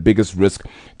is the biggest risk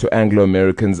to Anglo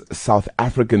American's South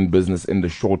African business in the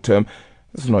short term.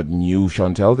 This is not new,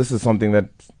 Chantel. This is something that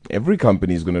every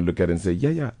company is going to look at and say,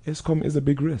 yeah, Eskom is a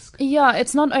big risk. Yeah,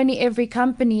 it's not only every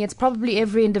company, it's probably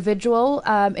every individual,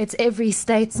 it's every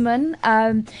statesman.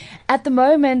 At the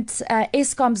moment,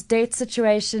 Eskom's debt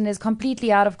situation is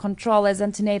completely out of control, as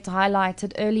Antoinette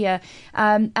highlighted earlier.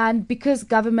 And because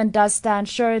government does stand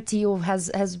surety or has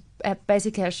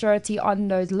basically a surety on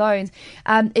those loans,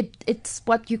 it's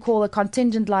what you call a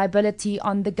contingent liability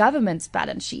on the government's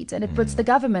balance sheet, and it puts the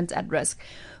government at risk.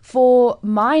 For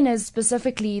miners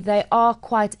specifically, they are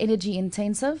quite energy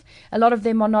intensive. A lot of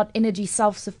them are not energy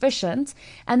self-sufficient,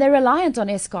 and they're reliant on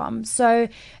Eskom. So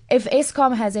if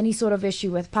Eskom has any sort of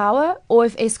issue with power, or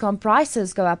if Eskom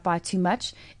prices go up by too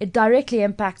much, it directly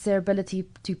impacts their ability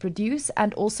to produce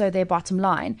and also their bottom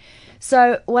line.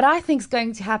 So what I think is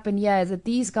going to happen here is that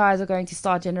these guys are going to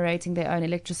start generating their own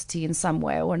electricity in some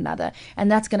way or another,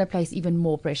 and that's going to place even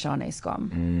more pressure on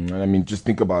Eskom. I mean, just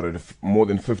think about it. More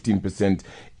than 15%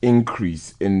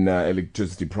 increase in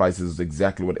electricity prices is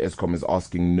exactly what Eskom is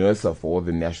asking NERSA for,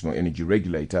 the National Energy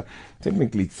Regulator.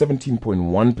 Technically, it's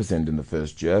 17.1% in the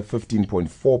first year,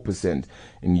 15.4%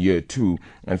 in year two,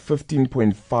 and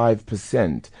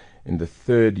 15.5% in the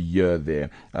third year there.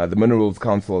 The Minerals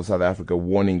Council of South Africa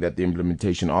warning that the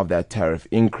implementation of those tariff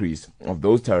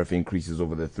increases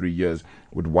over the 3 years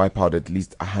would wipe out at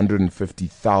least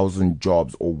 150,000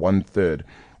 jobs, or 1/3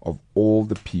 of all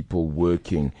the people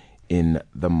working in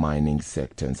the mining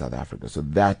sector in South Africa. So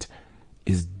that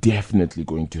is definitely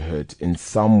going to hurt in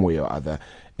some way or other.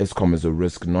 Eskom is a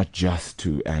risk not just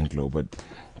to Anglo, but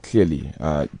clearly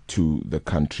to the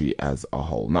country as a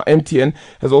whole. Now, MTN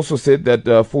has also said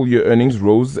that full year earnings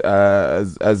rose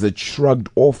as it shrugged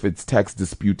off its tax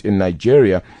dispute in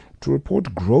Nigeria to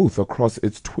report growth across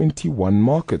its 21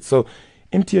 markets. So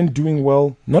MTN doing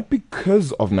well, not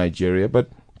because of Nigeria, but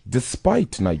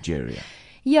despite Nigeria.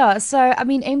 Yeah, so I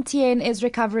mean, MTN is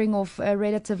recovering off a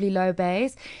relatively low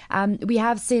base. We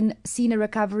have seen a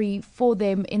recovery for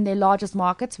them in their largest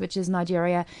markets, which is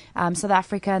Nigeria, South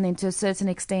Africa, and then to a certain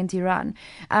extent Iran.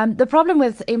 The problem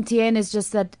with MTN is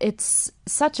just that it's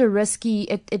such a risky,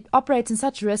 it operates in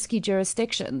such risky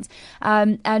jurisdictions.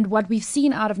 And what we've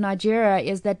seen out of Nigeria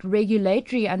is that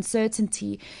regulatory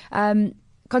uncertainty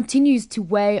continues to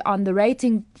weigh on the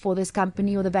rating for this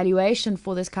company or the valuation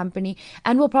for this company,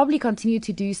 and will probably continue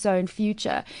to do so in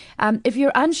future. If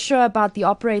you're unsure about the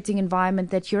operating environment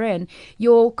that you're in,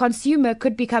 your consumer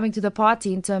could be coming to the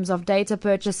party in terms of data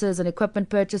purchases and equipment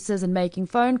purchases and making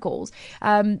phone calls.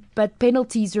 But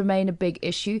penalties remain a big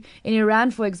issue. In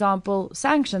Iran, for example,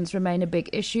 sanctions remain a big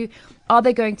issue. Are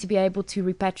they going to be able to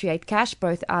repatriate cash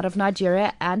both out of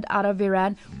Nigeria and out of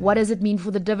Iran? What does it mean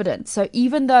for the dividend? So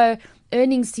even though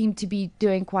earnings seem to be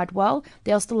doing quite well,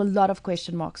 there are still a lot of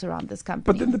question marks around this company.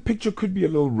 But then the picture could be a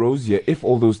little rosier if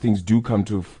all those things do come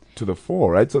to the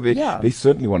fore, right? So they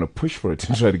certainly want to push for it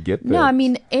and try to get there. No, I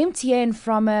mean, MTN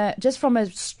from a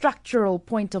structural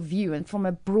point of view and from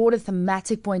a broader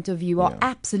thematic point of view are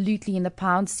absolutely in the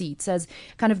pound seats as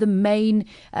kind of the main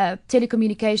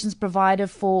telecommunications provider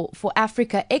for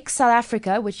Africa, ex-South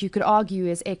Africa, which you could argue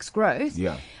is ex-growth.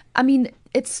 Yeah. I mean,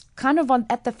 it's kind of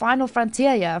at the final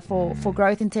frontier here for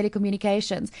growth in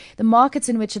telecommunications. The markets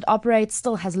in which it operates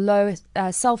still has low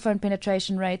cell phone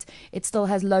penetration rates. It still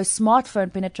has low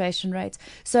smartphone penetration rates.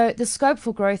 So the scope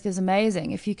for growth is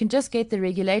amazing. If you can just get the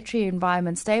regulatory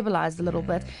environment stabilized a little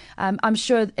bit, I'm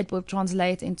sure it will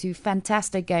translate into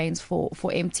fantastic gains for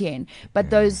MTN. But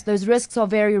those risks are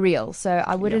very real. So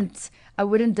I wouldn't I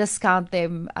wouldn't discount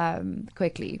them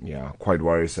quickly. Yeah, quite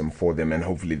worrisome for them, and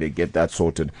hopefully they get that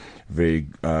sorted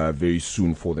very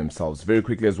soon for themselves. Very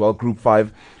quickly as well, Group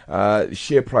 5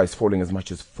 share price falling as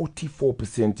much as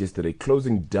 44% yesterday,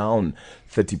 closing down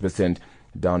 30%,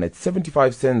 down at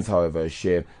 75 cents, however, a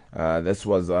share. This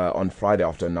was on Friday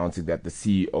after announcing that the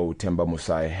CEO, Themba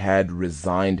Musai, had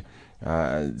resigned.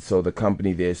 So the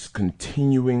company there is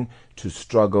continuing to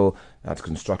struggle. That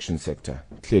construction sector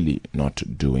clearly not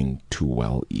doing too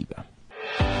well either.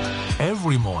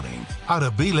 Every morning,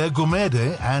 Arabile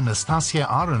Gumede and Nastasia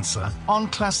Arendse on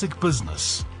Classic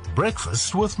Business.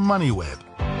 Breakfast with MoneyWeb.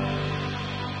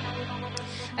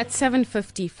 At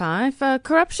 7:55,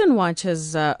 Corruption Watch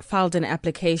has filed an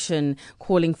application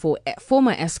calling for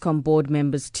former Eskom board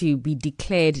members to be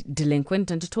declared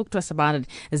delinquent. And to talk to us about it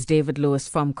is David Lewis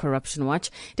from Corruption Watch.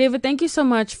 David, thank you so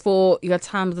much for your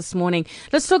time this morning.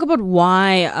 Let's talk about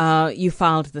why you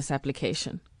filed this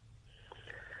application.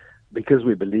 Because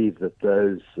we believe that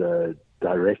those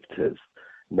directors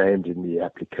named in the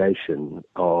application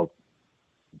are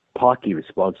partly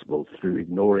responsible through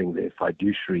ignoring their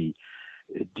fiduciary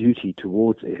duty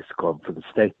towards Eskom for the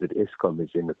state that Eskom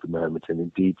is in at the moment, and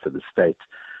indeed for the state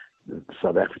the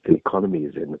South African economy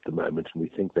is in at the moment. And we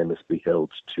think they must be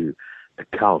held to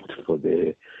account for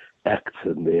their acts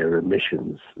and their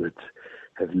omissions that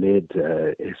have led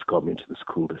Eskom into this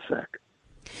cul-de-sac.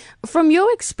 From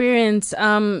your experience,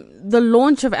 the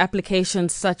launch of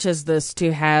applications such as this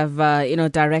to have,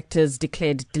 directors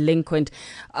declared delinquent,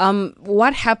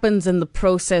 what happens in the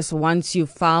process once you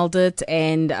filed it,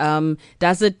 and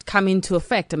does it come into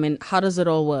effect? I mean, how does it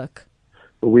all work?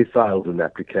 Well, we filed an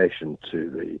application to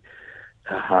the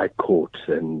High Court,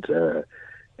 and the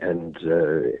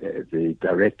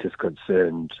directors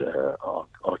concerned are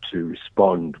to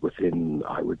respond within,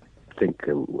 I would think,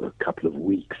 a couple of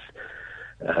weeks.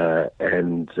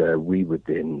 We would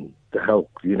then,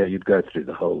 you'd go through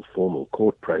the whole formal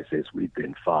court process. We'd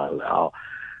then file our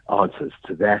answers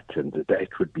to that, and the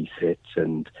date would be set,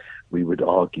 and we would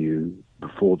argue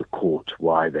before the court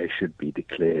why they should be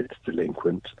declared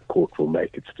delinquent. The court will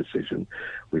make its decision.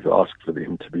 We've asked for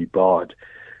them to be barred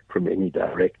from any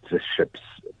directorships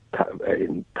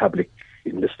in public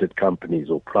listed companies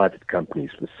or private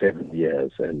companies for 7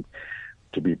 years, and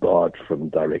to be barred from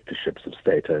directorships of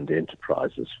state-owned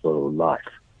enterprises for life.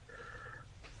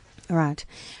 Right.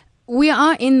 We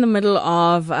are in the middle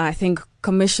of, I think,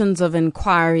 commissions of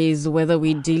inquiries, whether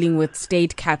we're dealing with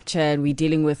state capture and we're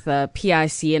dealing with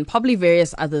PIC and probably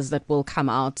various others that will come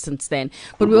out since then.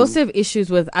 But we also have issues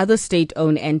with other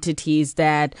state-owned entities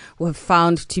that were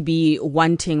found to be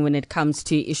wanting when it comes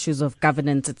to issues of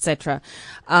governance, etc.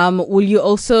 Will you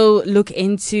also look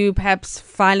into perhaps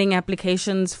filing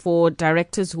applications for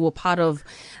directors who were part of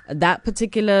that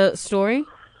particular story?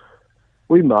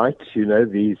 We might,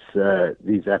 these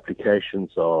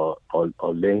applications are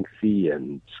lengthy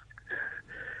and,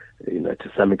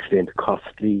 to some extent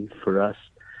costly for us.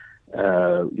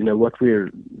 What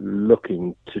we're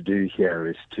looking to do here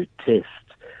is to test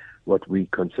what we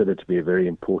consider to be a very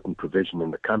important provision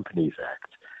in the Companies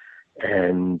Act.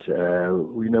 And,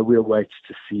 we'll wait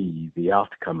to see the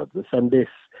outcome of this, unless,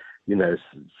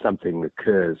 something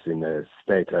occurs in a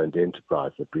state-owned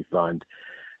enterprise that we find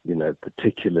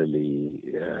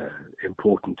particularly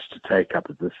important to take up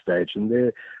at this stage. And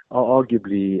there are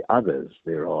arguably others.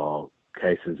 There are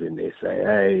cases in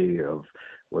SAA of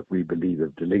what we believe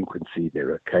of delinquency. There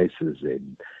are cases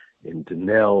in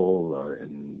Denel or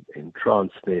in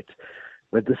Transnet.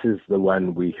 But this is the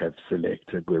one we have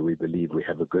selected where we believe we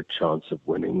have a good chance of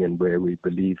winning, and where we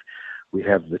believe we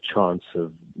have the chance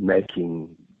of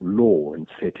making law and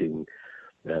setting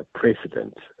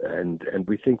precedent, and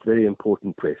we think very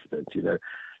important precedent.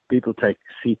 People take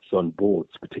seats on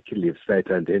boards, particularly of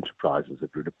state-owned enterprises,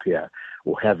 it would appear,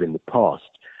 or have in the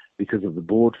past, because of the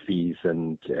board fees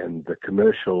and the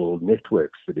commercial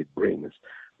networks that it brings.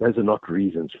 Those are not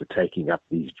reasons for taking up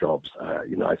these jobs.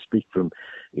 I speak from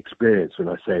experience when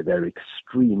I say they're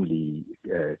extremely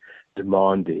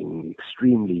demanding,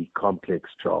 extremely complex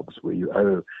jobs where you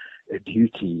owe a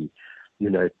duty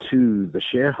to the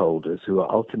shareholders, who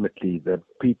are ultimately the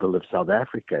people of South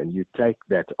Africa, and you take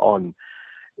that on,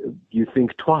 you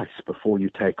think twice before you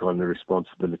take on a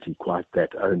responsibility quite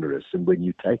that onerous. And when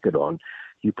you take it on,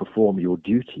 you perform your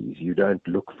duties. You don't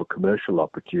look for commercial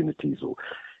opportunities or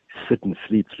sit and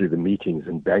sleep through the meetings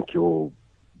and bank your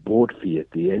board fee at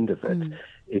the end of it.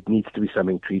 it needs to be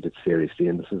something treated seriously,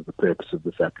 and this is the purpose of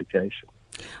this application.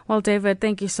 Well, David,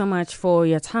 thank you so much for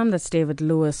your time. That's David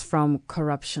Lewis from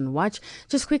Corruption Watch.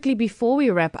 Just quickly before we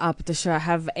wrap up the show, I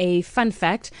have a fun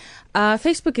fact.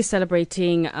 Facebook is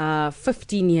celebrating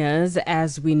 15 years,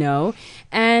 as we know.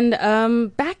 And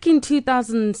back in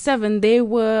 2007, there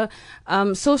were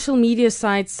social media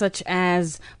sites such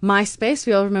as MySpace.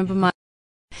 We all remember MySpace.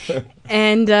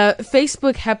 And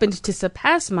Facebook happened to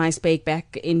surpass MySpace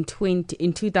back in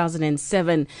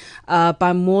 2007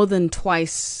 by more than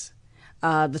twice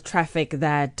the traffic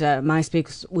that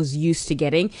MySpace was used to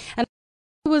getting. And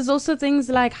there was also things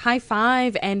like High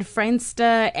Five and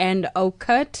Friendster and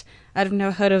Okut. I've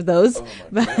never heard of those.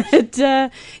 But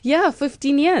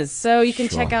 15 years. So you can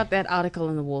check out that article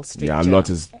in the Wall Street Journal. A lot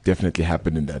has definitely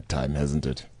happened in that time, hasn't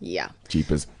it? Yeah.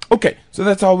 Jeepers. Okay, so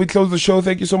that's how we close the show.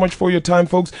 Thank you so much for your time,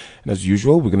 folks. And as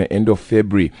usual, we're going to end off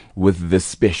February with this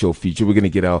special feature. We're going to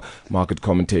get our market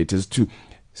commentators to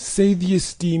say the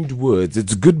esteemed words.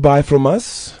 It's goodbye from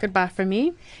us. Goodbye from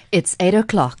me. It's 8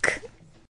 o'clock.